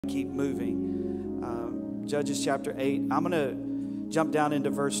Keep moving. Judges chapter 8. I'm going to jump down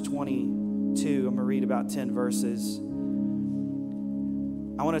into verse 22. I'm going to read about 10 verses.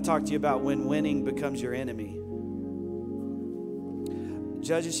 I want to talk to you about when winning becomes your enemy.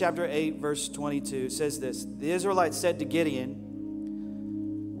 Judges chapter 8, verse 22 says this: The Israelites said to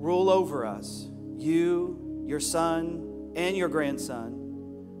Gideon, "Rule over us, you, your son, and your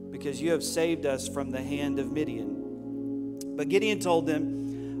grandson, because you have saved us from the hand of Midian." But Gideon told them,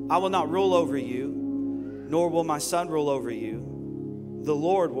 "I will not rule over you, nor will my son rule over you. The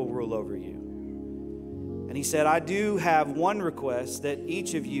Lord will rule over you." And he said, "I do have one request, that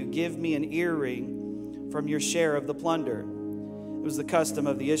each of you give me an earring from your share of the plunder." It was the custom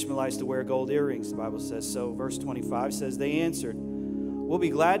of the Ishmaelites to wear gold earrings, the Bible says. So verse 25 says, they answered, "We'll be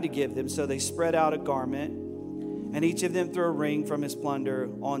glad to give them." So they spread out a garment, and each of them threw a ring from his plunder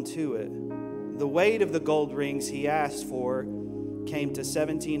onto it. The weight of the gold rings he asked for came to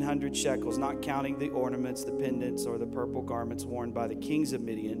 1,700 shekels, not counting the ornaments, the pendants, or the purple garments worn by the kings of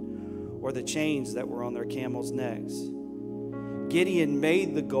Midian, or the chains that were on their camels' necks. Gideon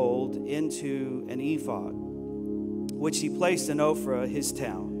made the gold into an ephod, which he placed in Ophrah, his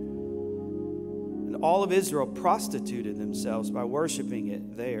town. And all of Israel prostituted themselves by worshiping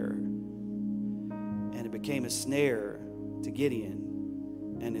it there. And it became a snare to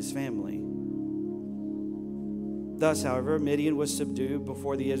Gideon and his family. Thus, however, Midian was subdued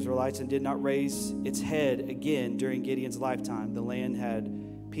before the Israelites and did not raise its head again during Gideon's lifetime. The land had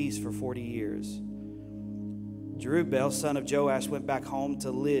peace for 40 years. Jerubbaal, son of Joash, went back home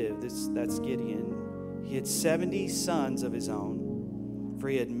to live. That's Gideon. He had 70 sons of his own, for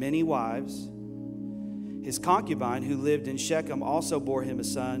he had many wives. His concubine, who lived in Shechem, also bore him a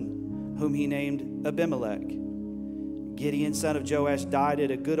son, whom he named Abimelech. Gideon, son of Joash, died at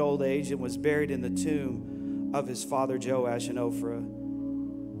a good old age and was buried in the tomb of his father Joash in Ophrah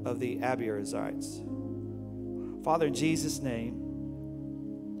of the Abiezrites. Father, in Jesus' name,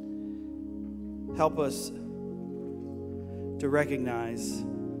 help us to recognize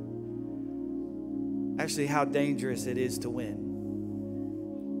actually how dangerous it is to win.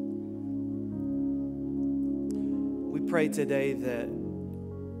 We pray today that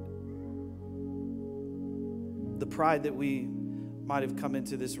the pride that we might have come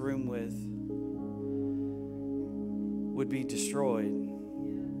into this room with would be destroyed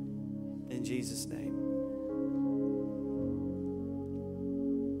in Jesus' name.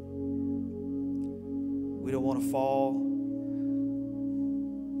 We don't want to fall.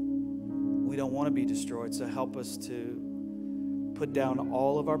 We don't want to be destroyed, so help us to put down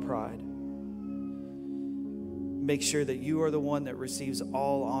all of our pride. Make sure that you are the one that receives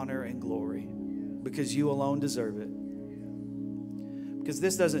all honor and glory, because you alone deserve it. Because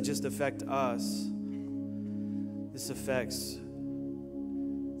this doesn't just affect us. This affects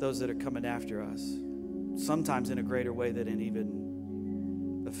those that are coming after us, sometimes in a greater way than it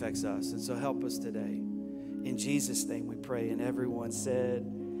even affects us. And so help us today. In Jesus' name we pray. And everyone said,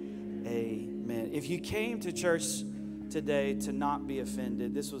 amen. If you came to church today to not be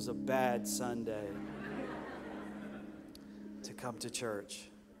offended, this was a bad Sunday to come to church.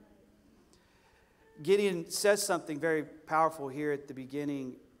 Gideon says something very powerful here at the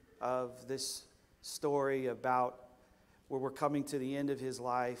beginning of this story about where we're coming to the end of his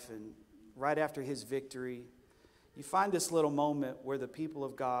life, and right after his victory, you find this little moment where the people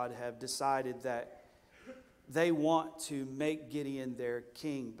of God have decided that they want to make Gideon their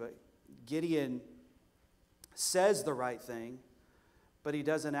king. But Gideon says the right thing, but he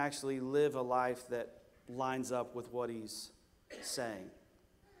doesn't actually live a life that lines up with what he's saying.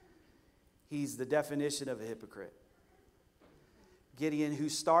 He's the definition of a hypocrite. Gideon, who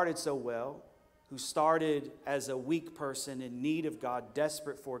started so well, who started as a weak person in need of God,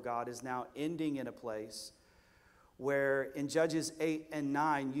 desperate for God, is now ending in a place where in Judges 8 and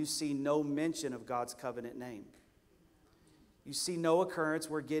 9, you see no mention of God's covenant name. You see no occurrence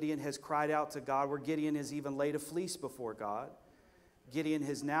where Gideon has cried out to God, where Gideon has even laid a fleece before God. Gideon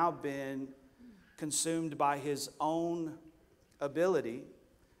has now been consumed by his own ability,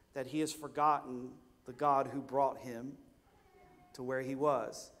 that he has forgotten the God who brought him to where he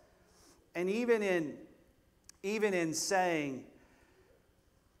was. And even in saying,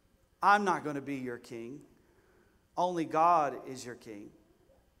 "I'm not going to be your king, only God is your king,"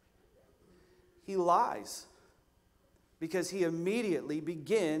 he lies, because he immediately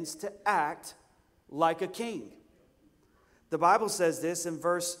begins to act like a king. The Bible says this in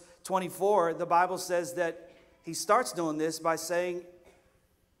verse 24. The Bible says that he starts doing this by saying,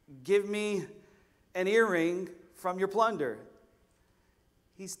 "Give me an earring from your plunder."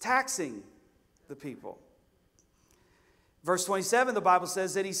 He's taxing the people. Verse 27, the Bible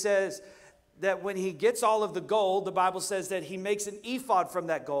says that when he gets all of the gold, the Bible says that he makes an ephod from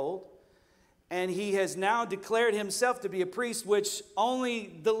that gold. And he has now declared himself to be a priest, which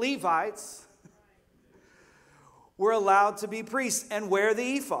only the Levites were allowed to be priests and wear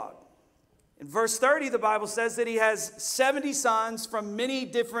the ephod. In verse 30, the Bible says that he has 70 sons from many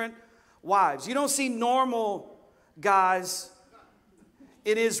different wives. You don't see normal guys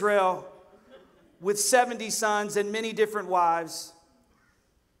in Israel with 70 sons and many different wives.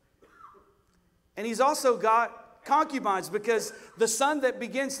 And he's also got concubines, because the son that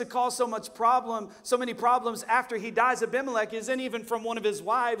begins to cause so many problems after he dies, Abimelech, isn't even from one of his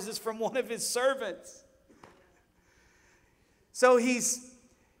wives, it's from one of his servants. So he's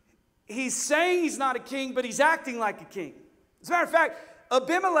saying he's not a king, but he's acting like a king. As a matter of fact,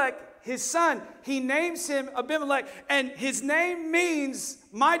 Abimelech, his son, he names him Abimelech, and his name means,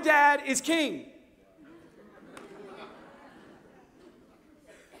 my dad is king.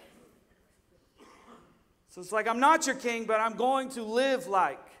 So it's like, I'm not your king, but I'm going to live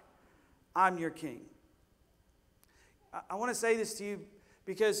like I'm your king. I want to say this to you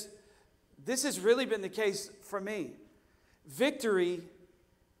because this has really been the case for me. Victory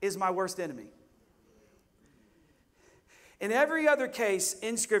is my worst enemy. In every other case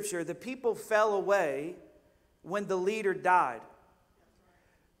in Scripture, the people fell away when the leader died.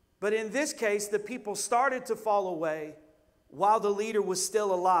 But in this case, the people started to fall away while the leader was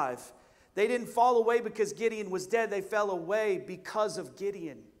still alive. They didn't fall away because Gideon was dead. They fell away because of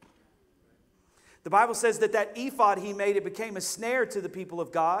Gideon. The Bible says that ephod he made, it became a snare to the people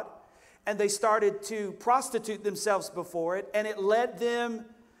of God. And they started to prostitute themselves before it. And it led them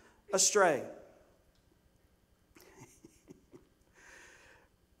astray.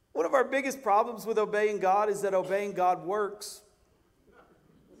 One of our biggest problems with obeying God is that obeying God works.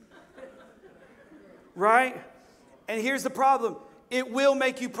 Right? And here's the problem. It will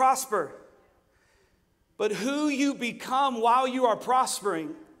make you prosper. But who you become while you are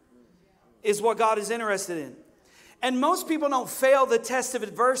prospering is what God is interested in. And most people don't fail the test of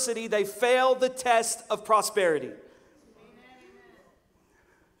adversity. They fail the test of prosperity.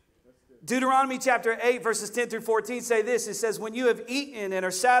 Deuteronomy chapter 8 verses 10 through 14 say this. It says, when you have eaten and are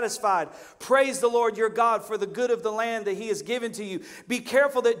satisfied, praise the Lord your God for the good of the land that he has given to you. Be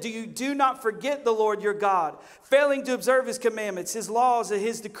careful that you do not forget the Lord your God, failing to observe his commandments, his laws, and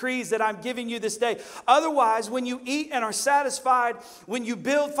his decrees that I'm giving you this day. Otherwise, when you eat and are satisfied, when you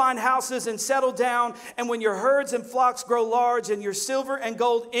build fine houses and settle down, and when your herds and flocks grow large and your silver and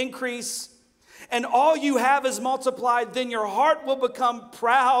gold increase, and all you have is multiplied, then your heart will become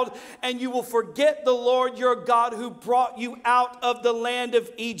proud, and you will forget the Lord your God who brought you out of the land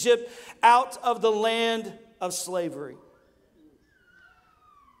of Egypt, out of the land of slavery.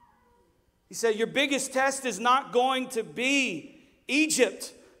 He said, your biggest test is not going to be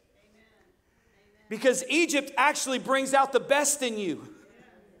Egypt, because Egypt actually brings out the best in you.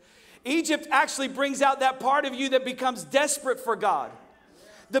 Egypt actually brings out that part of you that becomes desperate for God.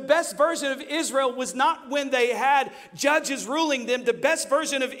 The best version of Israel was not when they had judges ruling them. The best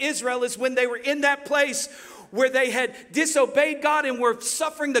version of Israel is when they were in that place where they had disobeyed God and were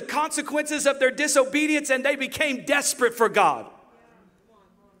suffering the consequences of their disobedience, and they became desperate for God.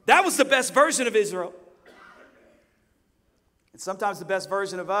 That was the best version of Israel. And sometimes the best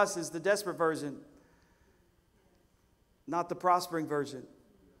version of us is the desperate version, not the prospering version.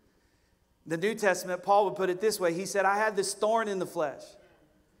 The New Testament, Paul would put it this way. He said, I had this thorn in the flesh.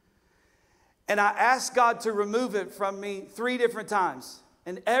 And I asked God to remove it from me 3 different times.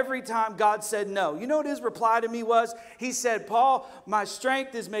 And every time God said no. You know what his reply to me was? He said, Paul, my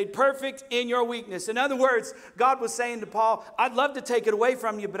strength is made perfect in your weakness. In other words, God was saying to Paul, I'd love to take it away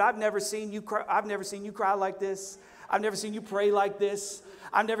from you, but I've never seen you cry. I've never seen you cry like this. I've never seen you pray like this.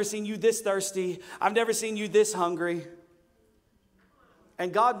 I've never seen you this thirsty. I've never seen you this hungry.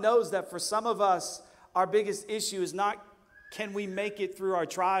 And God knows that for some of us, our biggest issue is not can we make it through our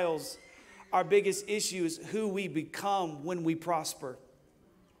trials. Our biggest issue is who we become when we prosper.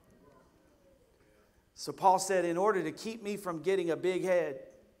 So Paul said, in order to keep me from getting a big head,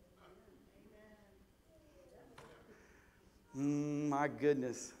 my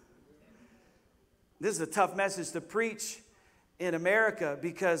goodness. This is a tough message to preach in America,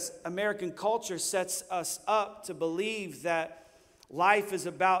 because American culture sets us up to believe that life is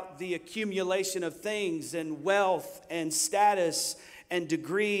about the accumulation of things and wealth and status and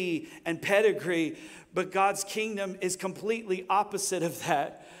degree and pedigree. But God's kingdom is completely opposite of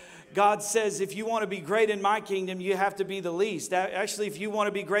that. God says, if you want to be great in my kingdom, you have to be the least. Actually, if you want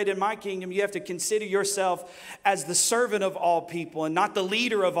to be great in my kingdom, you have to consider yourself as the servant of all people and not the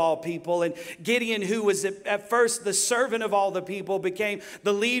leader of all people. And Gideon, who was at first the servant of all the people, became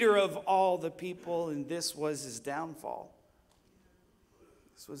the leader of all the people. And this was his downfall.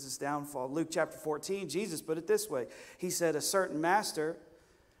 This was his downfall. Luke chapter 14, Jesus put it this way. He said a certain master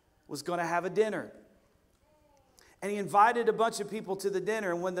was going to have a dinner. And he invited a bunch of people to the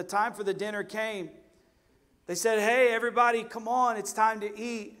dinner. And when the time for the dinner came, they said, hey, everybody, come on, it's time to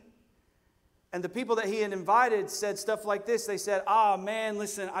eat. And the people that he had invited said stuff like this. They said, man,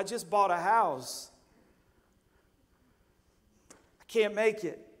 listen, I just bought a house. I can't make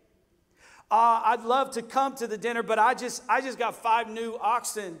it. I'd love to come to the dinner, but I just got 5 new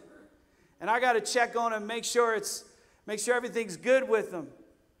oxen. And I got to check on them, make sure everything's good with them.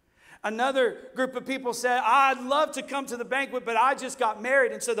 Another group of people said, I'd love to come to the banquet, but I just got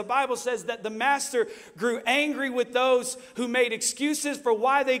married. And so the Bible says that the master grew angry with those who made excuses for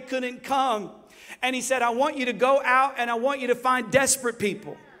why they couldn't come. And he said, I want you to go out and I want you to find desperate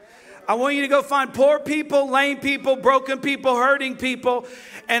people. I want you to go find poor people, lame people, broken people, hurting people.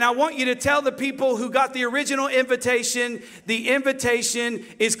 And I want you to tell the people who got the original invitation, the invitation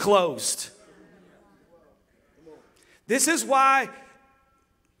is closed. This is why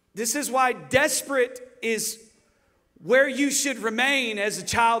desperate is where you should remain as a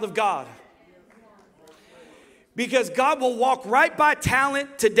child of God. Because God will walk right by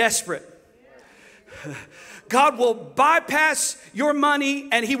talent to desperate. God will bypass your money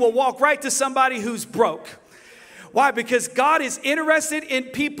and he will walk right to somebody who's broke. Why? Because God is interested in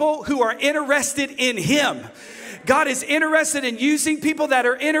people who are interested in him. God is interested in using people that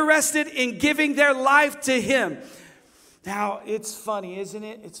are interested in giving their life to him. Now, it's funny, isn't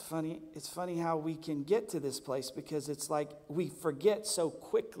it? It's funny how we can get to this place because it's like we forget so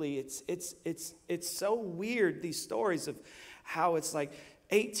quickly. It's so weird, these stories of how it's like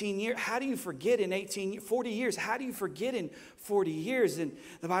 18 years. How do you forget in 40 years? How do you forget in 40 years? And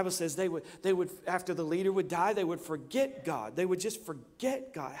the Bible says they would after the leader would die, they would forget God. They would just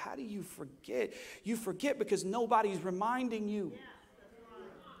forget God. How do you forget? You forget because nobody's reminding you.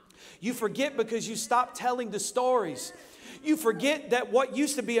 You forget because you stop telling the stories. You forget that what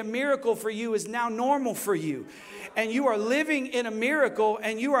used to be a miracle for you is now normal for you. And you are living in a miracle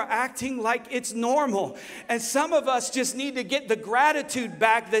and you are acting like it's normal. And some of us just need to get the gratitude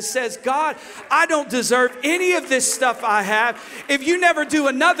back that says, God, I don't deserve any of this stuff I have. If you never do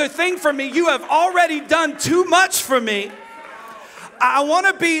another thing for me, you have already done too much for me. I want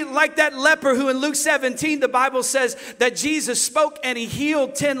to be like that leper who in Luke 17, the Bible says that Jesus spoke and he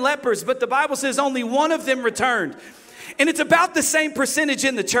healed 10 lepers, but the Bible says only one of them returned. And it's about the same percentage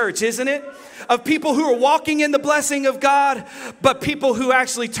in the church, isn't it? Of people who are walking in the blessing of God, but people who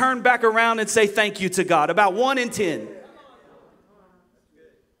actually turn back around and say thank you to God. About 1 in 10.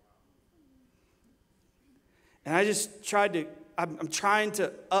 And I'm trying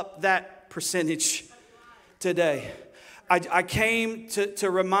to up that percentage today. I came to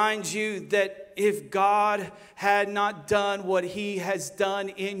remind you that if God had not done what he has done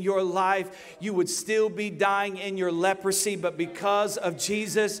in your life, you would still be dying in your leprosy. But because of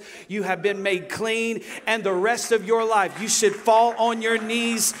Jesus, you have been made clean. And the rest of your life, you should fall on your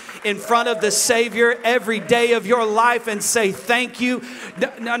knees in front of the Savior every day of your life and say thank you.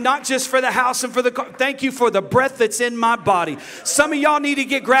 Not just for the house and for the car. Thank you for the breath that's in my body. Some of y'all need to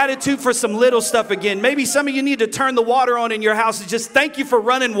get gratitude for some little stuff again. Maybe some of you need to turn the water on in your house and just thank you for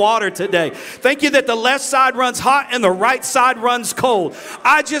running water today. Thank you that the left side runs hot and the right side runs cold.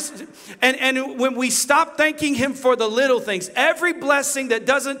 And when we stop thanking him for the little things, every blessing that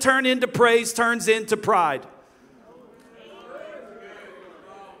doesn't turn into praise turns into pride.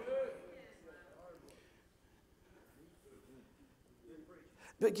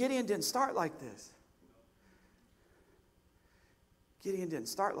 But Gideon didn't start like this. Gideon didn't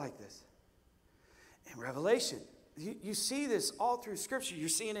start like this. In Revelation, you see this all through Scripture. You're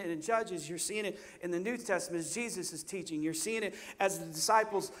seeing it in Judges. You're seeing it in the New Testament as Jesus is teaching. You're seeing it as the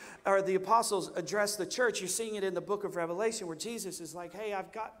disciples or the apostles address the church. You're seeing it in the book of Revelation where Jesus is like, hey,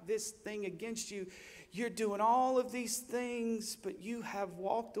 I've got this thing against you. You're doing all of these things, but you have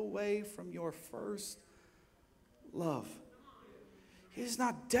walked away from your first love. He's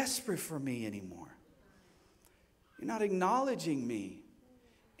not desperate for me anymore. You're not acknowledging me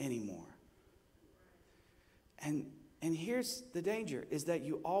anymore. And here's the danger, is that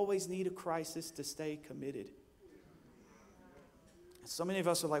you always need a crisis to stay committed. So many of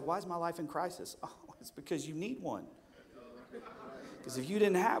us are like, why is my life in crisis? Oh, it's because you need one. Because if you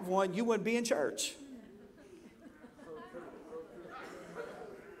didn't have one, you wouldn't be in church.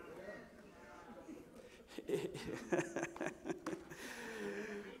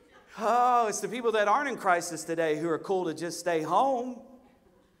 Oh, it's the people that aren't in crisis today who are cool to just stay home.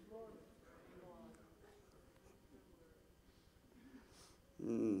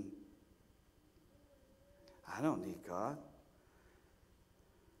 I don't need God.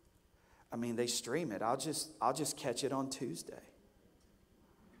 I mean, they stream it. I'll just catch it on Tuesday.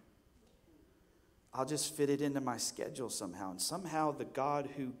 I'll just fit it into my schedule somehow. And somehow the God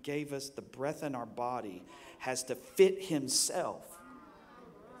who gave us the breath in our body has to fit himself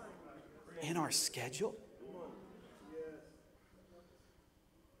in our schedule.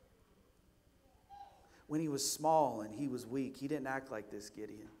 When he was small and he was weak, he didn't act like this,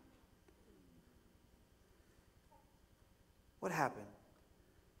 Gideon. What happened?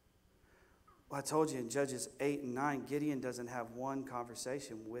 Well, I told you in Judges 8 and 9, Gideon doesn't have one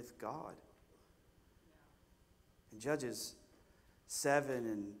conversation with God. In Judges 7,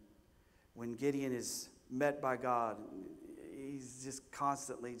 and when Gideon is met by God, he's just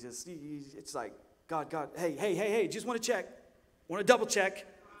constantly it's like, God, hey, just want to check. Want to double check.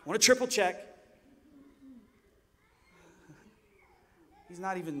 Want to triple check. He's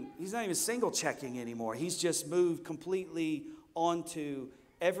not even single checking anymore. He's just moved completely onto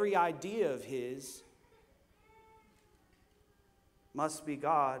every idea of his must be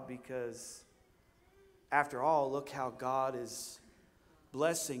God, because after all, look how God is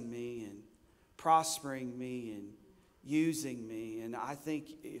blessing me and prospering me and using me. And I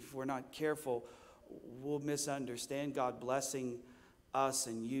think if we're not careful, we'll misunderstand God blessing us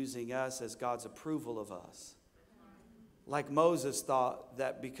and using us as God's approval of us. Like Moses thought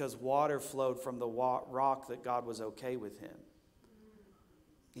that because water flowed from the rock that God was okay with him.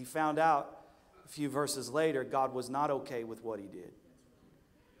 He found out a few verses later God was not okay with what he did.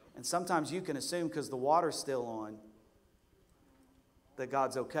 And sometimes you can assume because the water's still on that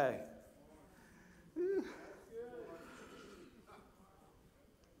God's okay.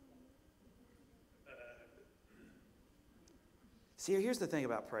 See, here's the thing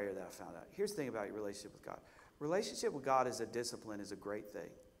about prayer that I found out. Here's the thing about your relationship with God. Relationship with God as a discipline is a great thing.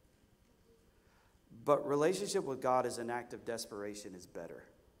 But relationship with God as an act of desperation is better.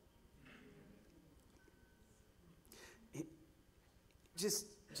 Just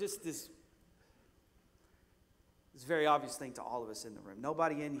this very obvious thing to all of us in the room.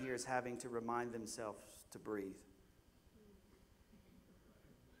 Nobody in here is having to remind themselves to breathe.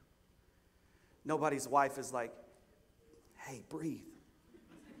 Nobody's wife is like, hey, breathe.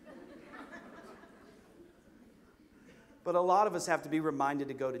 But a lot of us have to be reminded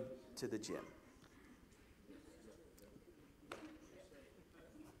to go to the gym.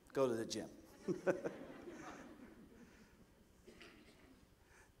 Go to the gym.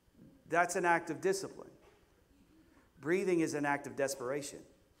 That's an act of discipline. Breathing is an act of desperation.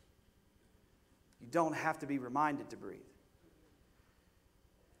 You don't have to be reminded to breathe,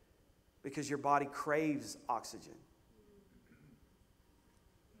 because your body craves oxygen.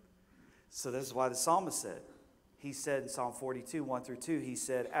 So this is why the psalmist said, he said in Psalm 42, 1-2, he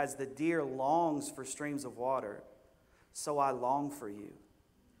said, as the deer longs for streams of water, so I long for you.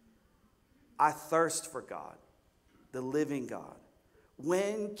 I thirst for God, the living God.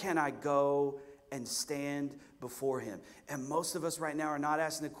 When can I go and stand before him? And most of us right now are not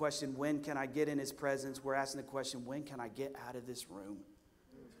asking the question, when can I get in his presence? We're asking the question, when can I get out of this room?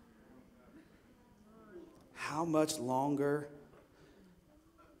 How much longer?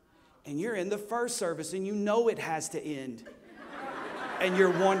 And you're in the first service and you know it has to end. And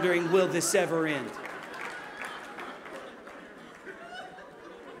you're wondering, will this ever end?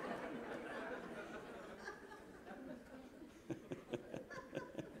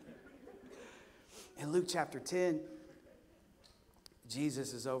 In Luke chapter 10,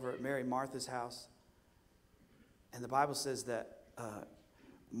 Jesus is over at Mary Martha's house. And the Bible says that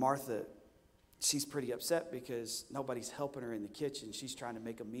Martha, she's pretty upset because nobody's helping her in the kitchen. She's trying to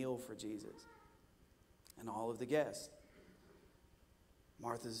make a meal for Jesus and all of the guests.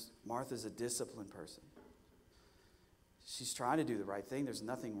 Martha's a disciplined person. She's trying to do the right thing. There's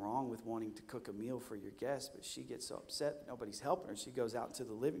nothing wrong with wanting to cook a meal for your guests, but she gets so upset that nobody's helping her. She goes out into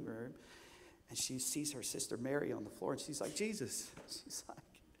the living room and she sees her sister Mary on the floor, and she's like, Jesus, she's like,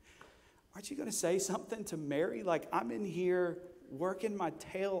 aren't you going to say something to Mary? Like, I'm in here working my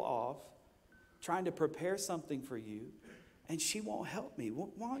tail off, trying to prepare something for you, and she won't help me.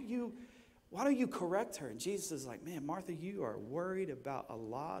 Why don't you correct her? And Jesus is like, man, Martha, you are worried about a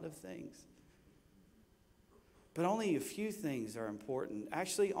lot of things. But only a few things are important.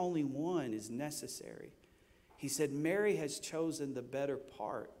 Actually, only one is necessary. He said, Mary has chosen the better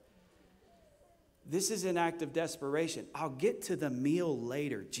part. This is an act of desperation. I'll get to the meal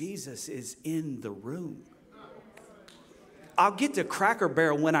later. Jesus is in the room. I'll get to Cracker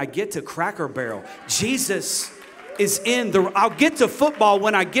Barrel when I get to Cracker Barrel. Jesus is I'll get to football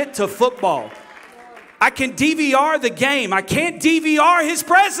when I get to football. I can DVR the game. I can't DVR his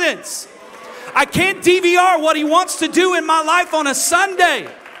presence. I can't DVR what he wants to do in my life on a Sunday.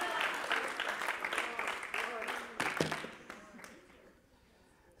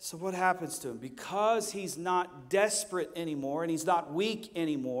 So what happens to him? Because he's not desperate anymore and he's not weak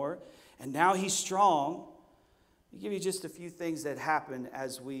anymore, and now he's strong. I'll give you just a few things that happen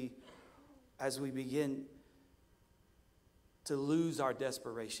as we begin to lose our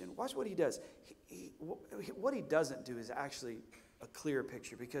desperation. Watch what he does. What he doesn't do is actually a clearer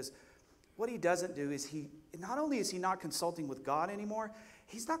picture, because what he doesn't do is not only is he not consulting with God anymore,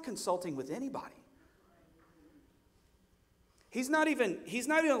 he's not consulting with anybody. He's not even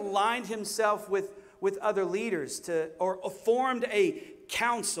aligned himself with other leaders or formed a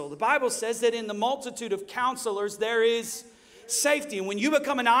council. The Bible says that in the multitude of counselors there is safety. And when you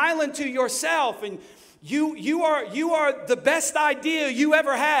become an island to yourself and you are the best idea you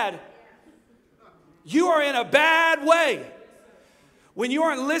ever had, you are in a bad way. When you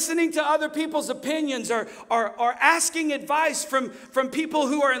aren't listening to other people's opinions or asking advice from people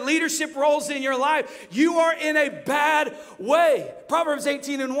who are in leadership roles in your life, you are in a bad way. Proverbs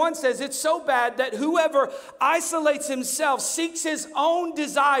 18:1 says, it's so bad that whoever isolates himself seeks his own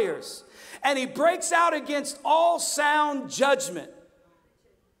desires, and he breaks out against all sound judgment.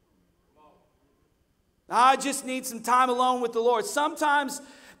 I just need some time alone with the Lord. Sometimes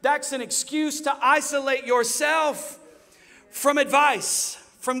that's an excuse to isolate yourself from advice,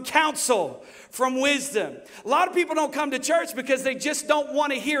 from counsel, from wisdom. A lot of people don't come to church because they just don't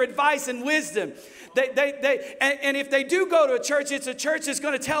want to hear advice and wisdom. And if they do go to a church, it's a church that's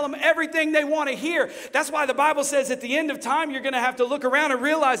going to tell them everything they want to hear. That's why the Bible says at the end of time, you're going to have to look around and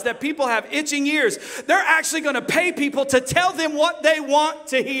realize that people have itching ears. They're actually going to pay people to tell them what they want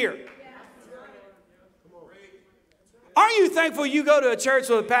to hear. Aren't you thankful you go to a church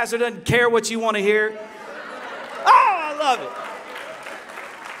where the pastor doesn't care what you want to hear? Oh, I love it.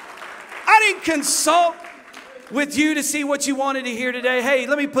 I didn't consult with you to see what you wanted to hear today. Hey,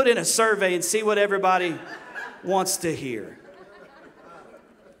 let me put in a survey and see what everybody wants to hear.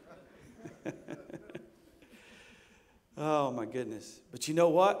 Oh, my goodness. But you know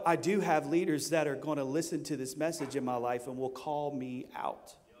what? I do have leaders that are going to listen to this message in my life and will call me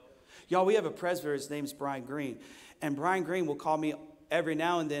out. Y'all, we have a presbyter. His name's Brian Green. And Brian Green will call me every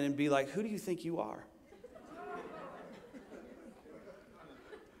now and then and be like, who do you think you are?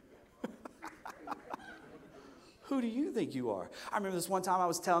 Who do you think you are? I remember this one time I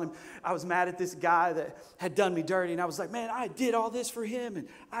was telling him I was mad at this guy that had done me dirty. And I was like, man, I did all this for him. And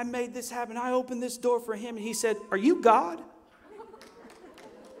I made this happen. I opened this door for him. And he said, are you God?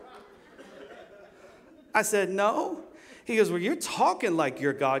 I said, no. He goes, well, you're talking like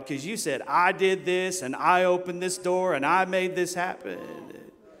you're God, because you said, I did this and I opened this door and I made this happen.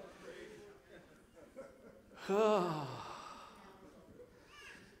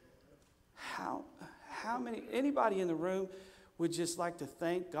 How many, anybody in the room would just like to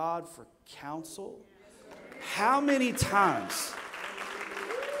thank God for counsel? How many times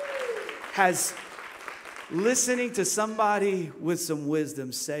has listening to somebody with some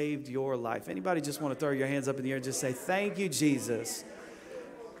wisdom saved your life? Anybody just want to throw your hands up in the air and just say, thank you, Jesus?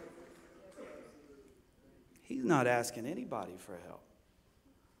 He's not asking anybody for help.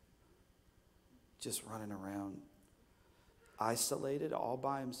 Just running around isolated all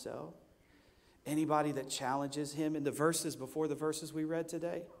by himself. Anybody that challenges him in the verses before the verses we read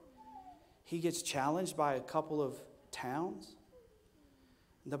today, he gets challenged by a couple of towns.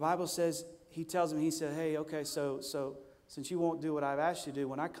 And the Bible says, he tells him, he said, hey, okay, so since you won't do what I've asked you to do,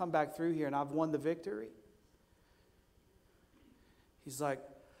 when I come back through here and I've won the victory, he's like,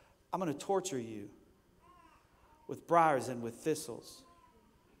 I'm going to torture you with briars and with thistles.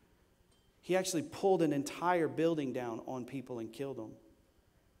 He actually pulled an entire building down on people and killed them.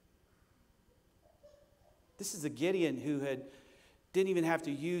 This is a Gideon who didn't even have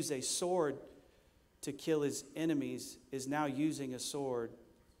to use a sword to kill his enemies, is now using a sword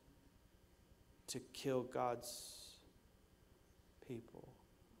to kill God's people.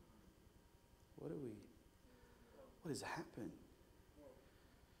 What has happened?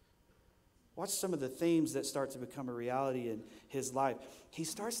 Watch some of the themes that start to become a reality in his life. He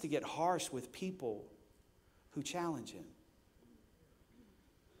starts to get harsh with people who challenge him.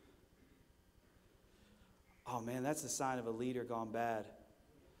 Oh man, that's a sign of a leader gone bad.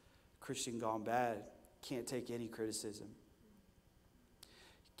 Christian gone bad. Can't take any criticism.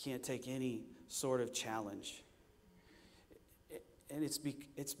 Can't take any sort of challenge. And it's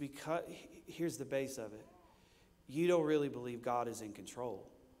because, here's the base of it. you don't really believe God is in control.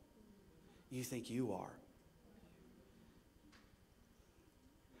 You think you are.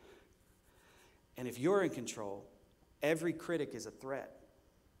 And if you're in control, every critic is a threat.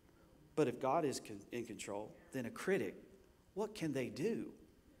 But if God is in control, then a critic, what can they do?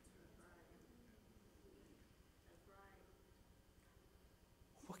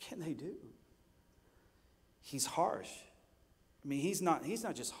 What can they do? He's harsh. I mean, he's not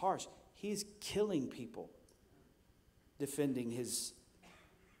just harsh. He's killing people, defending his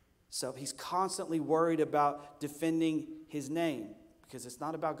self. He's constantly worried about defending his name because it's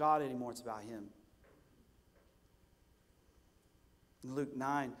not about God anymore, it's about him. In Luke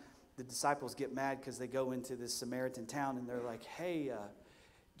 9, the disciples get mad because they go into this Samaritan town and they're like, hey,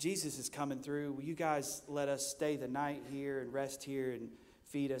 Jesus is coming through. Will you guys let us stay the night here and rest here and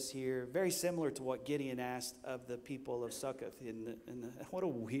feed us here? Very similar to what Gideon asked of the people of Succoth. What a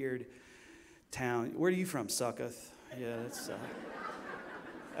weird town. Where are you from, Succoth? Yeah,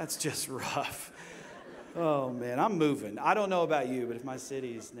 that's just rough. Oh, man, I'm moving. I don't know about you, but if my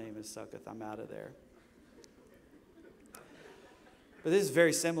city's name is Succoth, I'm out of there. But this is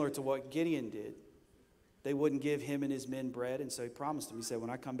very similar to what Gideon did. They wouldn't give him and his men bread, and so he promised them. He said,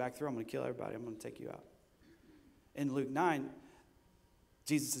 when I come back through, I'm going to kill everybody. I'm going to take you out. In Luke 9,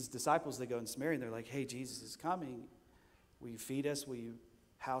 Jesus' disciples, they go in Samaria, and they're like, hey, Jesus is coming. Will you feed us? Will you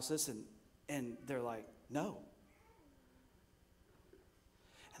house us? And they're like, no.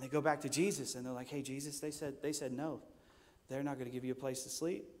 And they go back to Jesus, and they're like, hey, Jesus, they said no. They're not going to give you a place to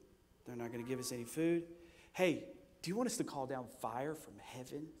sleep. They're not going to give us any food. Hey, do you want us to call down fire from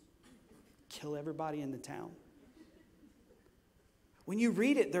heaven? Kill everybody in the town? When you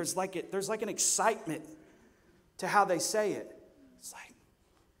read it, there's like an excitement to how they say it. It's like,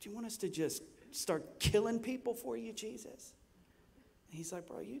 do you want us to just start killing people for you, Jesus? And he's like,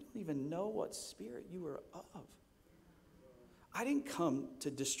 bro, you don't even know what spirit you are of. I didn't come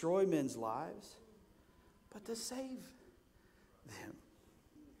to destroy men's lives, but to save them.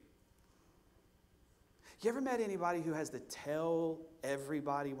 You ever met anybody who has to tell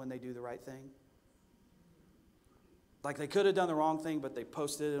everybody when they do the right thing? Like they could have done the wrong thing, but they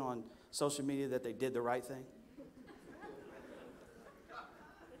posted it on social media that they did the right thing?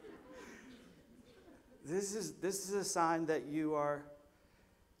 This is a sign that you are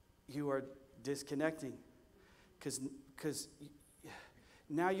disconnecting, because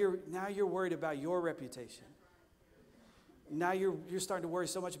now you're worried about your reputation. Now you're starting to worry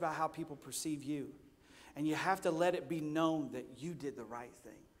so much about how people perceive you. And you have to let it be known that you did the right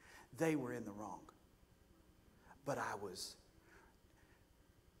thing. They were in the wrong. But I was.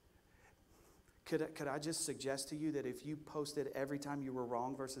 Could I just suggest to you that if you posted every time you were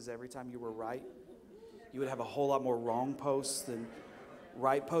wrong versus every time you were right, you would have a whole lot more wrong posts than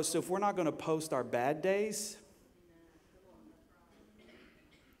right posts. So if we're not going to post our bad days,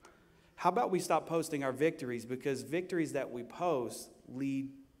 how about we stop posting our victories? Because victories that we post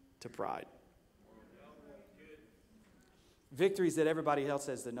lead to pride. Victories that everybody else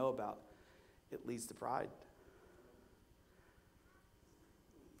has to know about, it leads to pride.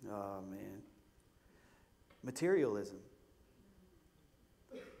 Oh, man. Materialism.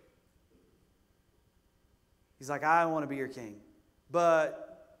 He's like, I don't want to be your king,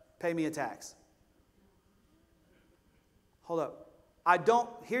 but pay me a tax. Hold up.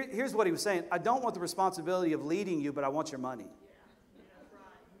 Here's what he was saying. I don't want the responsibility of leading you, but I want your money.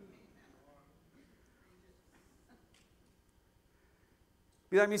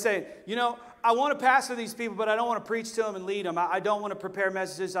 Be like me saying, I want to pastor these people, but I don't want to preach to them and lead them. I don't want to prepare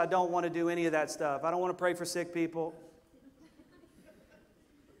messages. I don't want to do any of that stuff. I don't want to pray for sick people.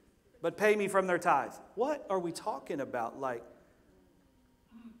 But pay me from their tithe. What are we talking about? Like,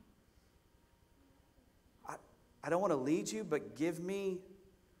 I don't want to lead you, but give me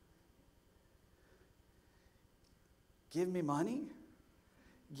money?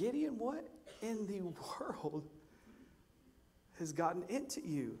 Gideon, what in the world has gotten into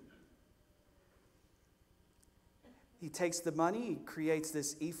you? He takes the money, he creates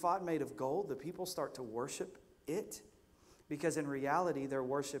this ephod made of gold. The people start to worship it because in reality they're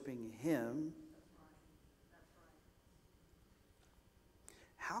worshiping him.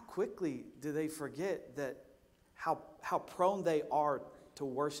 How quickly do they forget that how prone they are to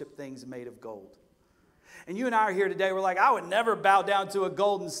worship things made of gold? And you and I are here today, we're like, I would never bow down to a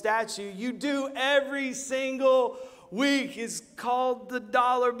golden statue. You do every single week. Is called the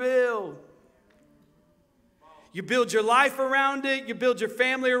dollar bill. You build your life around it. You build your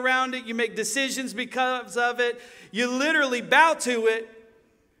family around it. You make decisions because of it. You literally bow to it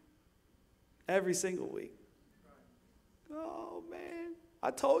every single week. Oh, man. I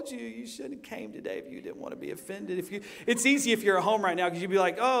told you you shouldn't have came today if you didn't want to be offended. It's easy if you're at home right now because you'd be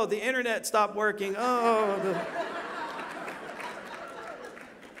like, oh, the internet stopped working. Oh,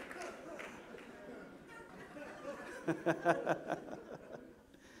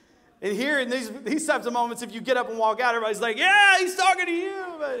 And here in these types of moments, if you get up and walk out, everybody's like, yeah, he's talking to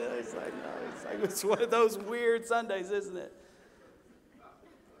you. But it's like, no, it's one of those weird Sundays, isn't it?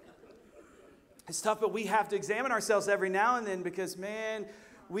 It's tough, but we have to examine ourselves every now and then because, man,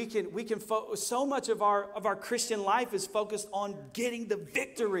 so much of our Christian life is focused on getting the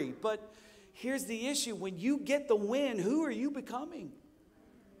victory. But here's the issue. When you get the win, who are you becoming?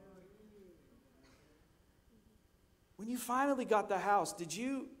 When you finally got the house, did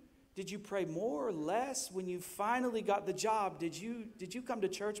you pray more or less? When you finally got the job, did you come to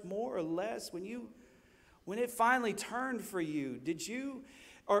church more or less? When it finally turned for you, did you,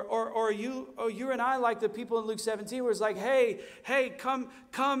 or you and I, like the people in Luke 17, where it's like, hey, come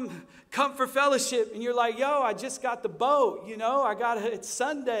for fellowship, and you're like, yo, I just got the boat, it's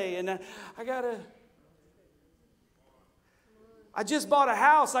Sunday, and I just bought a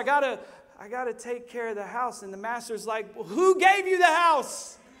house, I gotta take care of the house. And the master's like, well, who gave you the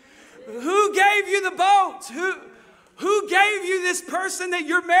house? Who gave you the boat? Who gave you this person that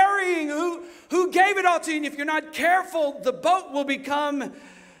you're marrying? Who gave it all to you? And if you're not careful, the boat will become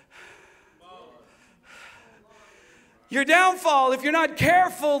your downfall. If you're not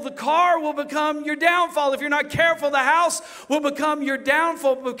careful, the car will become your downfall. If you're not careful, the house will become your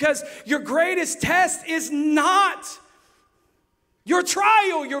downfall, because your greatest test is not your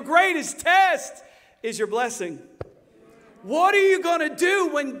trial. Your greatest test is your blessing. What are you going to do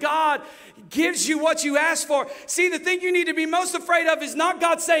when God gives you what you ask for? See, the thing you need to be most afraid of is not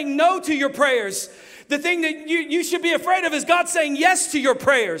God saying no to your prayers. The thing that you should be afraid of is God saying yes to your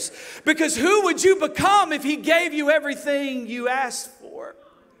prayers. Because who would you become if He gave you everything you asked for?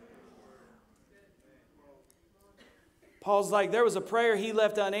 Paul's like, there was a prayer he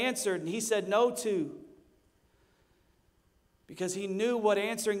left unanswered and he said no to, because he knew what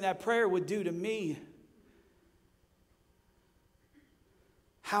answering that prayer would do to me.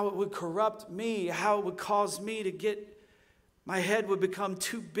 How it would corrupt me, how it would cause me to my head would become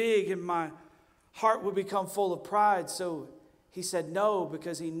too big and my heart would become full of pride. So he said no,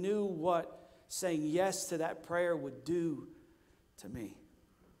 because he knew what saying yes to that prayer would do to me.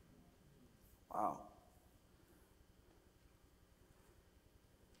 Wow.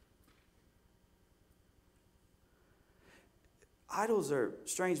 Idols are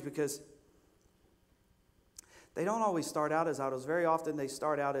strange because they don't always start out as idols. Very often they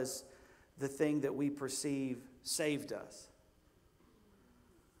start out as the thing that we perceive saved us.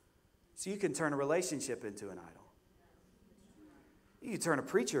 So you can turn a relationship into an idol. You can turn a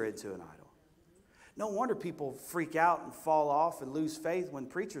preacher into an idol. No wonder people freak out and fall off and lose faith when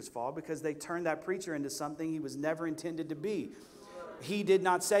preachers fall, because they turn that preacher into something he was never intended to be. He did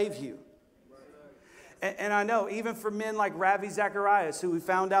not save you. And I know, even for men like Ravi Zacharias, who we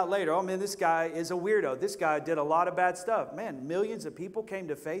found out later, oh man, this guy is a weirdo. This guy did a lot of bad stuff. Man, millions of people came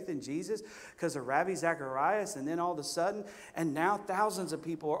to faith in Jesus because of Ravi Zacharias. And then all of a sudden, and now thousands of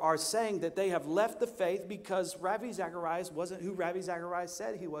people are saying that they have left the faith because Ravi Zacharias wasn't who Ravi Zacharias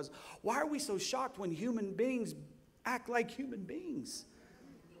said he was. Why are we so shocked when human beings act like human beings?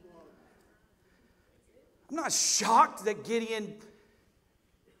 I'm not shocked that Gideon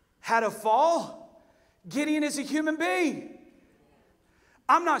had a fall. Gideon is a human being.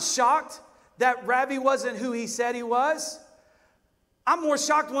 I'm not shocked that Ravi wasn't who he said he was. I'm more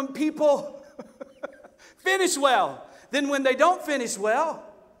shocked when people finish well than when they don't finish well.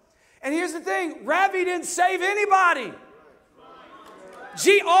 And here's the thing, Ravi didn't save anybody.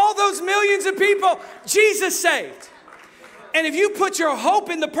 All those millions of people, Jesus saved. And if you put your hope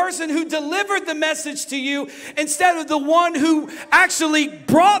in the person who delivered the message to you instead of the one who actually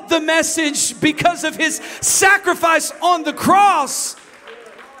brought the message because of his sacrifice on the cross.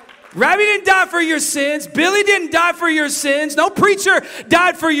 Ravi didn't die for your sins. Billy didn't die for your sins. No preacher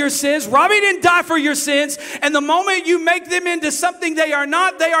died for your sins. Robbie didn't die for your sins. And the moment you make them into something they are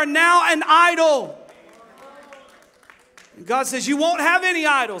not, they are now an idol. And God says you won't have any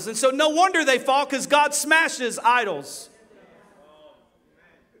idols. And so no wonder they fall, because God smashes idols.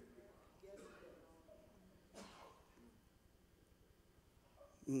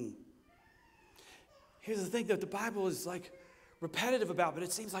 Here's the thing that the Bible is like repetitive about, but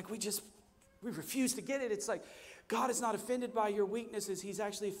it seems like we refuse to get it. It's like God is not offended by your weaknesses. He's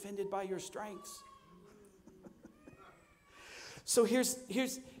actually offended by your strengths. So here's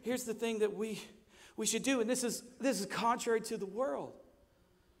the thing that we should do, and this is contrary to the world.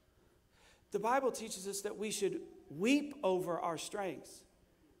 The Bible teaches us that we should weep over our strengths.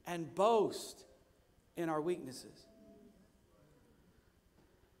 and boast in our weaknesses.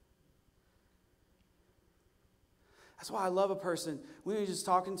 That's why I love a person when you're just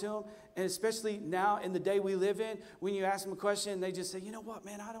talking to them, and especially now in the day we live in, when you ask them a question and they just say, you know what,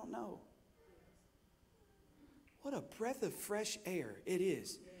 man, I don't know. What a breath of fresh air it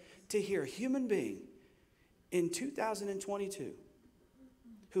is to hear a human being in 2022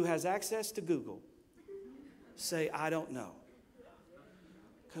 who has access to Google say, I don't know.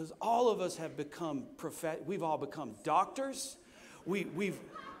 Because all of us have become we've all become doctors.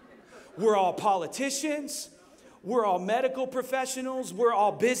 We're all politicians. We're all medical professionals. We're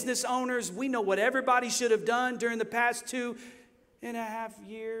all business owners. We know what everybody should have done during the past 2.5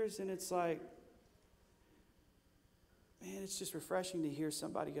 years. And it's like, man, it's just refreshing to hear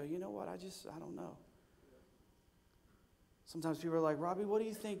somebody go, you know what, I don't know. Sometimes people are like, Robbie, what do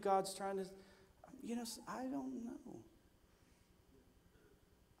you think God's trying to, I don't know.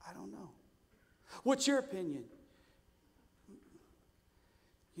 I don't know. What's your opinion?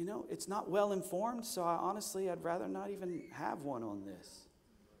 It's not well informed, so I'd rather not even have one on this.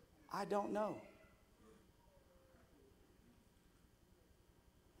 I don't know.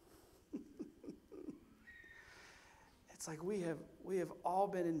 It's like we have all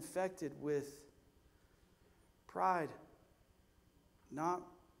been infected with pride, not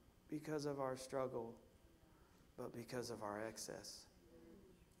because of our struggle, but because of our excess.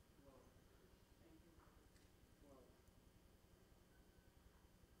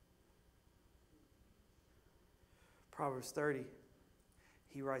 Proverbs 30,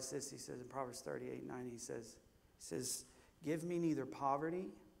 he writes this, he says in Proverbs 38:9, he says, give me neither poverty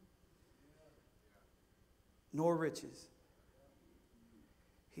nor riches.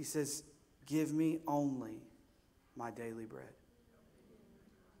 He says, give me only my daily bread.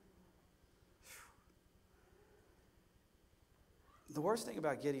 The worst thing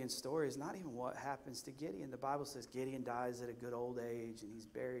about Gideon's story is not even what happens to Gideon. The Bible says Gideon dies at a good old age and he's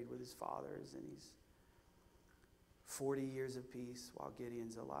buried with his fathers and he's 40 years of peace while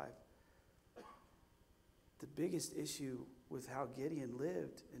Gideon's alive. The biggest issue with how Gideon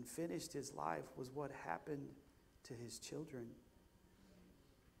lived and finished his life was what happened to his children.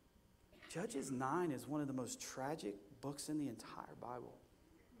 Judges 9 is one of the most tragic books in the entire Bible.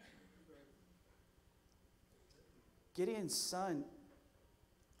 Gideon's son,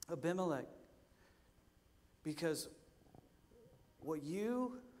 Abimelech, because what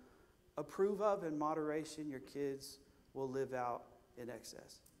you approve of in moderation, your kids will live out in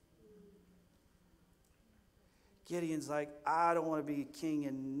excess. Gideon's like, I don't want to be king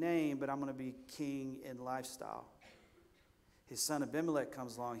in name, but I'm going to be king in lifestyle. His son Abimelech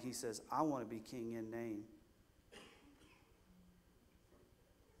comes along. He says, I want to be king in name.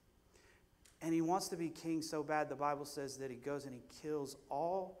 And he wants to be king so bad, the Bible says that he goes and he kills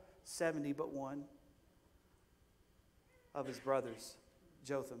all 70 but one of his brothers,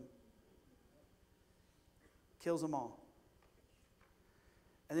 Jotham. Kills them all.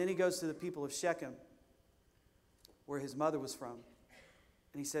 And then he goes to the people of Shechem, where his mother was from.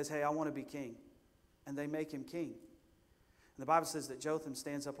 And he says, hey, I want to be king. And they make him king. And the Bible says that Jotham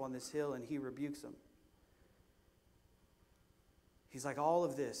stands up on this hill and he rebukes them. He's like, all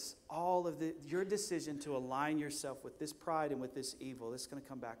of your decision to align yourself with this pride and with this evil, this is going to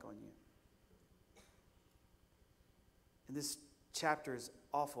come back on you. And this chapter is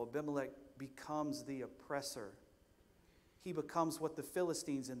awful. Abimelech becomes the oppressor. He becomes what the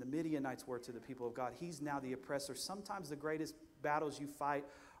Philistines and the Midianites were to the people of God. He's now the oppressor. Sometimes the greatest battles you fight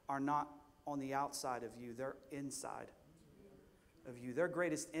are not on the outside of you. They're inside of you. Their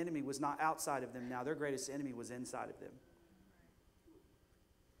greatest enemy was not outside of them now. Their greatest enemy was inside of them.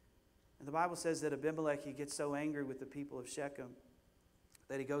 And the Bible says that Abimelech, he gets so angry with the people of Shechem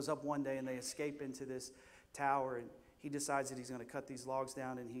that he goes up one day and they escape into this tower, and he decides that he's going to cut these logs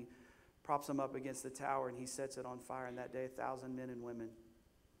down, and he props them up against the tower and he sets it on fire. And that day 1,000 men and women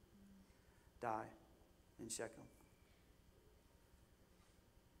die in Shechem.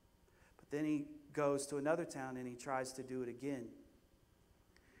 But then he goes to another town and he tries to do it again.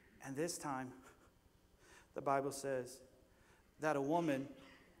 And this time, the Bible says that a woman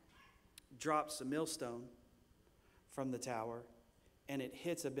drops a millstone from the tower and it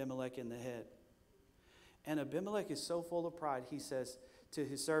hits Abimelech in the head. And Abimelech is so full of pride, he says to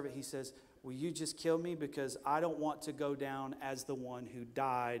his servant, he says, will you just kill me because I don't want to go down as the one who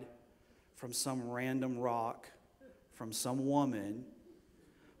died from some random rock, from some woman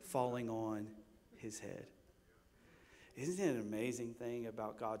falling on his head. Isn't it an amazing thing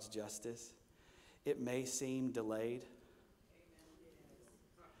about God's justice? It may seem delayed,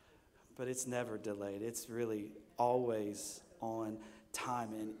 but it's never delayed. It's really always on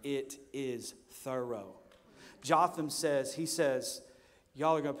time, and it is thorough. Jotham says,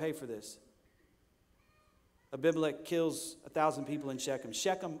 y'all are going to pay for this. Abimelech kills 1,000 people in Shechem.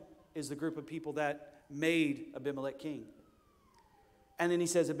 Shechem is the group of people that made Abimelech king. And then he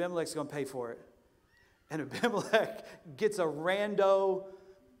says Abimelech's going to pay for it. And Abimelech gets a rando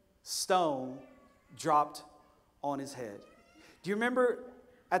stone dropped on his head. Do you remember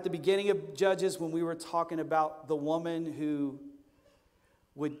at the beginning of Judges when we were talking about the woman who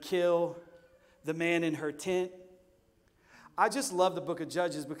would kill the man in her tent? I just love the book of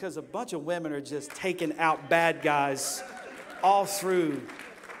Judges because a bunch of women are just taking out bad guys all through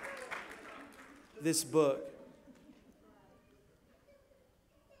this book.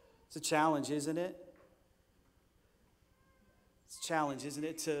 It's a challenge, isn't it? It's a challenge, isn't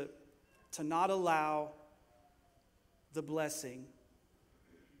it, to not allow the blessing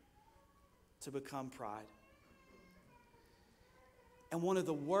to become pride. And one of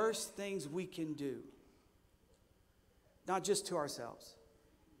the worst things we can do, not just to ourselves,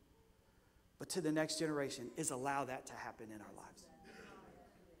 but to the next generation, is allow that to happen in our lives.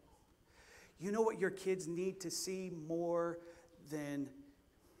 You know what your kids need to see more than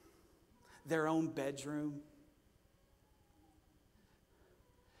their own bedroom?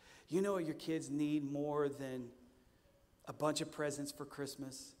 You know what your kids need more than a bunch of presents for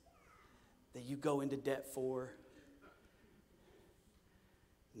Christmas that you go into debt for?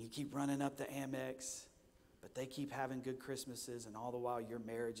 And you keep running up the Amex, but they keep having good Christmases, and all the while your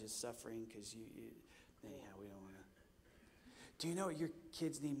marriage is suffering because we don't want to. Do you know what your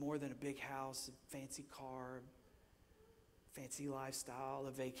kids need more than a big house, a fancy car, fancy lifestyle,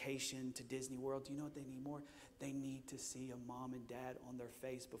 a vacation to Disney World? Do you know what they need more? They need to see a mom and dad on their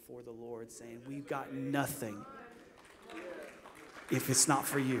face before the Lord saying, we've got nothing if it's not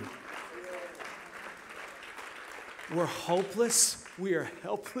for you. We're hopeless. We are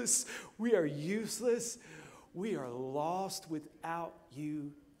helpless. We are useless. We are lost without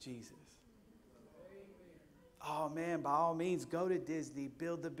you, Jesus. Oh man, by all means, go to Disney,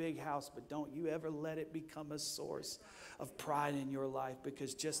 build the big house, but don't you ever let it become a source of pride in your life,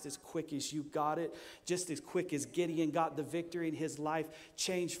 because just as quick as you got it, just as quick as Gideon got the victory in his life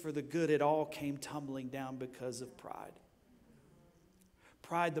changed for the good, it all came tumbling down because of pride.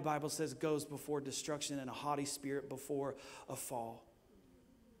 Pride, the Bible says, goes before destruction, and a haughty spirit before a fall.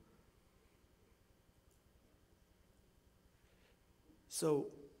 So,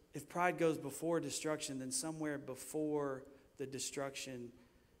 if pride goes before destruction, then somewhere before the destruction,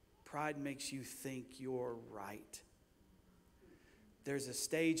 pride makes you think you're right. There's a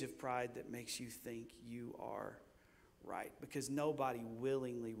stage of pride that makes you think you are right, because nobody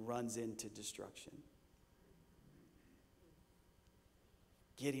willingly runs into destruction.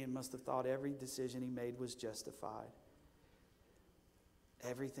 Gideon must have thought every decision he made was justified.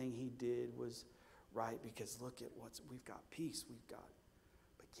 Everything he did was right, because look at we've got peace, but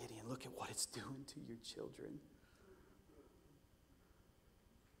Gideon, look at what it's doing to your children.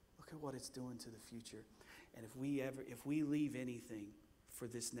 Look at what it's doing to the future. And if we leave anything for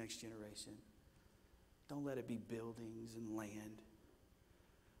this next generation, don't let it be buildings and land,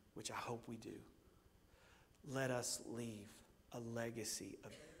 which I hope we do. Let us leave a legacy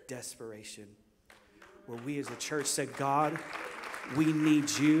of desperation, where we as a church said, God, we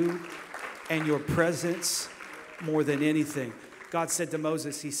need you and your presence more than anything. God said to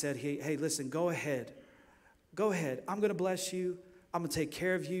Moses, he said, hey, listen, go ahead. Go ahead. I'm going to bless you. I'm going to take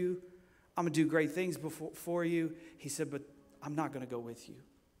care of you. I'm going to do great things for you. He said, but I'm not going to go with you.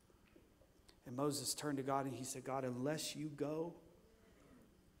 And Moses turned to God and he said, God, unless you go,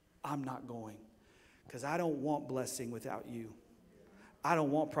 I'm not going, because I don't want blessing without you. I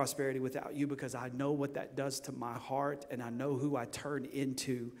don't want prosperity without you, because I know what that does to my heart, and I know who I turn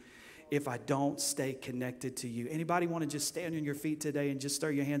into if I don't stay connected to you. Anybody want to just stand on your feet today and just throw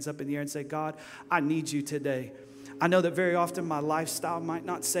your hands up in the air and say, God, I need you today. I know that very often my lifestyle might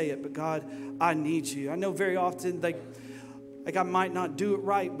not say it, but God, I need you. I know very often like I might not do it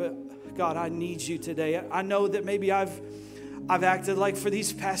right, but God, I need you today. I know that maybe I've acted like for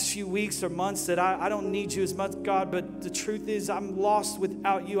these past few weeks or months that I don't need you as much, God, but the truth is I'm lost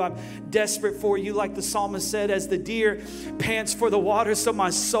without you. I'm desperate for you, like the psalmist said, as the deer pants for the water, so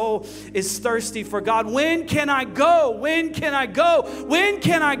my soul is thirsty for God. When can I go? When can I go? When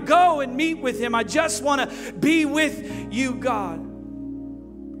can I go and meet with him? I just want to be with you, God.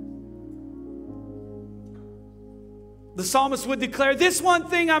 The psalmist would declare, this one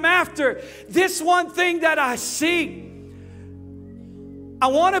thing I'm after, this one thing that I seek. I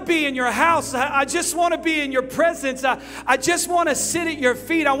want to be in your house. I just want to be in your presence. I just want to sit at your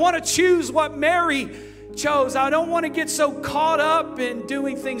feet. I want to choose what Mary chose. I don't want to get so caught up in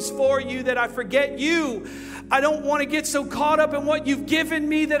doing things for you that I forget you. I don't want to get so caught up in what you've given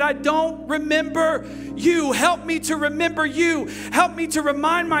me that I don't remember you. Help me to remember you. Help me to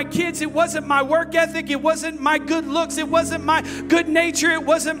remind my kids it wasn't my work ethic, it wasn't my good looks, it wasn't my good nature, it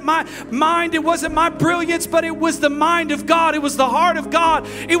wasn't my mind, it wasn't my brilliance, but it was the mind of God, it was the heart of God,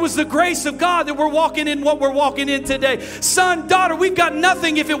 it was the grace of God that we're walking in what we're walking in today. Son, daughter, we've got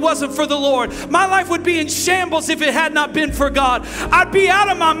nothing if it wasn't for the Lord. My life would be in shambles if it had not been for God. I'd be out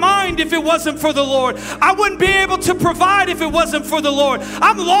of my mind if it wasn't for the Lord. I wouldn't be able to provide if it wasn't for the Lord.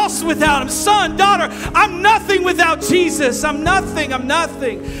 I'm lost without Him. Son, daughter, I'm nothing without Jesus. I'm nothing.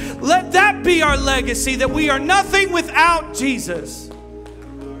 Let that be our legacy, that we are nothing without Jesus.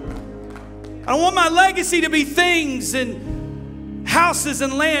 I don't want my legacy to be things and houses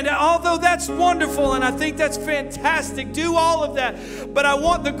and land, although that's wonderful and I think that's fantastic. Do all of that. But I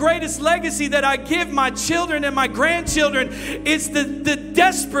want the greatest legacy that I give my children and my grandchildren is the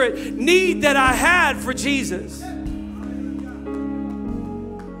desperate need that I had for Jesus.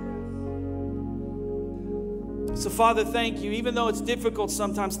 So, Father, thank you. Even though it's difficult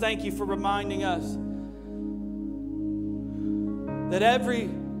sometimes, thank you for reminding us that every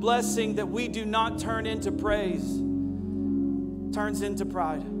blessing that we do not turn into praise turns into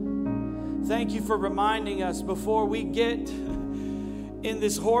pride. Thank you for reminding us before we get in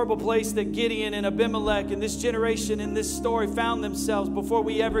this horrible place that Gideon and Abimelech and this generation in this story found themselves. Before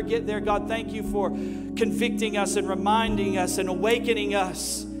we ever get there, God, thank you for convicting us and reminding us and awakening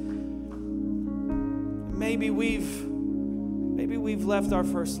us. Maybe we've left our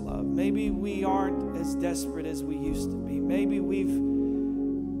first love. Maybe we aren't as desperate as we used to be. Maybe we've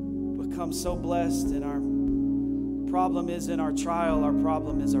become so blessed and our problem isn't our trial, our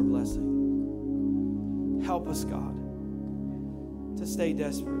problem is our blessing. Help us, God, to stay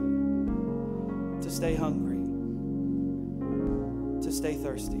desperate, to stay hungry, to stay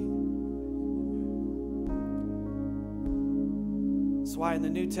thirsty. That's why in the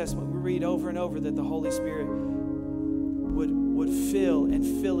New Testament we read over and over that the Holy Spirit would fill and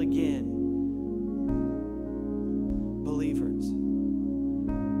fill again believers.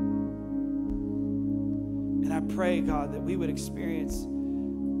 And I pray, God, that we would experience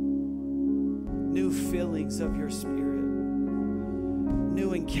new fillings of your Spirit,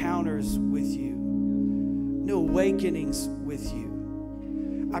 new encounters with you, new awakenings with you.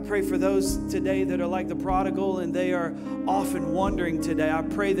 I pray for those today that are like the prodigal and they are often wandering today. I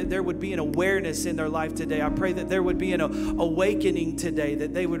pray that there would be an awareness in their life today. I pray that there would be an awakening today,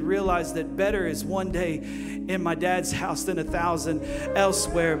 that they would realize that better is one day in my dad's house than 1,000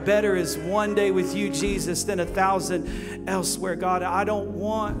 elsewhere. Better is one day with you, Jesus, than 1,000 elsewhere. God, I don't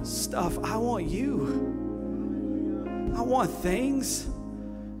want stuff. I want you. I want things.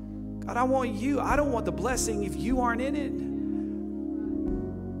 God, I want you. I don't want the blessing if you aren't in it.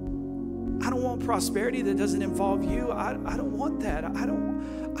 I don't want prosperity that doesn't involve you. I don't want that. I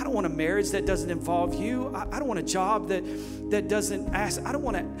don't want a marriage that doesn't involve you. I don't want a job that doesn't ask. I don't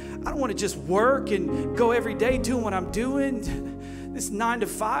want to just work and go every day doing what I'm doing. This 9 to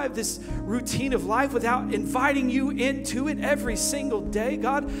 5, this routine of life without inviting you into it every single day.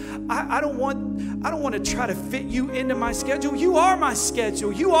 God, I don't want to try to fit you into my schedule. You are my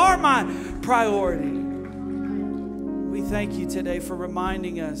schedule. You are my priority. We thank you today for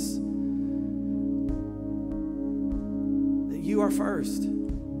reminding us you are first.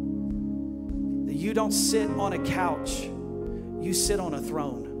 That you don't sit on a couch, you sit on a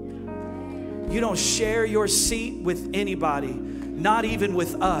throne. You don't share your seat with anybody, not even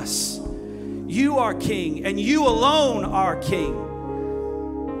with us. You are King, and you alone are King.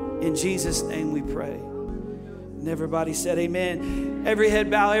 In Jesus' name we pray. And everybody said amen. Every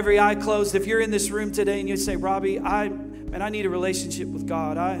head bow, every eye closed. If you're in this room today and you say, Robbie, I need a relationship with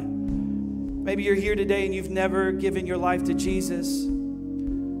God. Maybe you're here today and you've never given your life to Jesus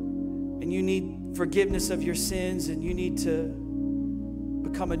and you need forgiveness of your sins and you need to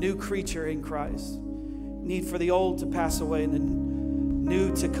become a new creature in Christ. You need for the old to pass away and the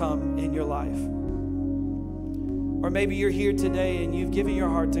new to come in your life. Or maybe you're here today and you've given your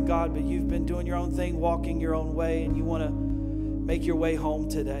heart to God, but you've been doing your own thing, walking your own way, and you want to make your way home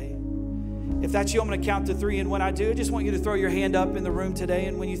today. If that's you, I'm going to count to 3, and when I do, I just want you to throw your hand up in the room today.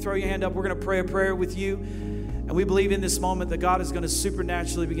 And when you throw your hand up, we're going to pray a prayer with you. And we believe in this moment that God is going to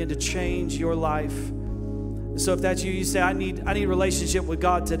supernaturally begin to change your life. So if that's you, you say, I need a relationship with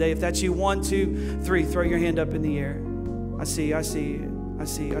God today. If that's you, 1, 2, 3, throw your hand up in the air. I see you.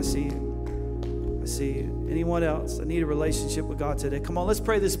 Anyone else? I need a relationship with God today. Come on, let's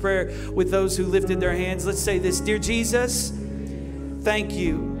pray this prayer with those who lifted their hands. Let's say this. Dear Jesus, thank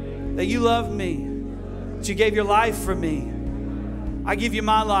you that you love me that you gave your life for me. I give you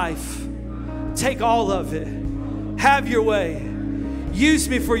my life. Take all of it. Have your way. Use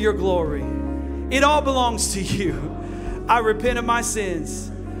me for your glory. It all belongs to you. I repent of my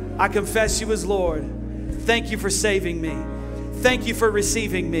sins. I confess you as Lord. Thank you for saving me. Thank you for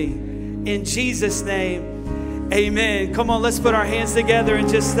receiving me. In Jesus' name, amen. Come on, let's put our hands together and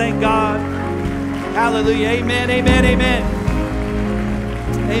just thank God. Hallelujah. Amen, amen, amen.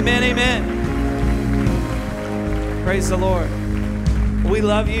 Amen, amen. Praise the Lord. We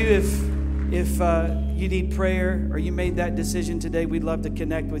love you. If you need prayer or you made that decision today, we'd love to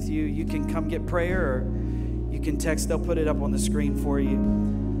connect with you. You can come get prayer, or you can text. They'll put it up on the screen for you.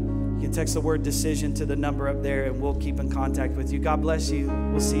 You can text the word decision to the number up there, and we'll keep in contact with you. God bless you.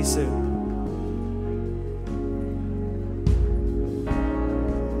 We'll see you soon.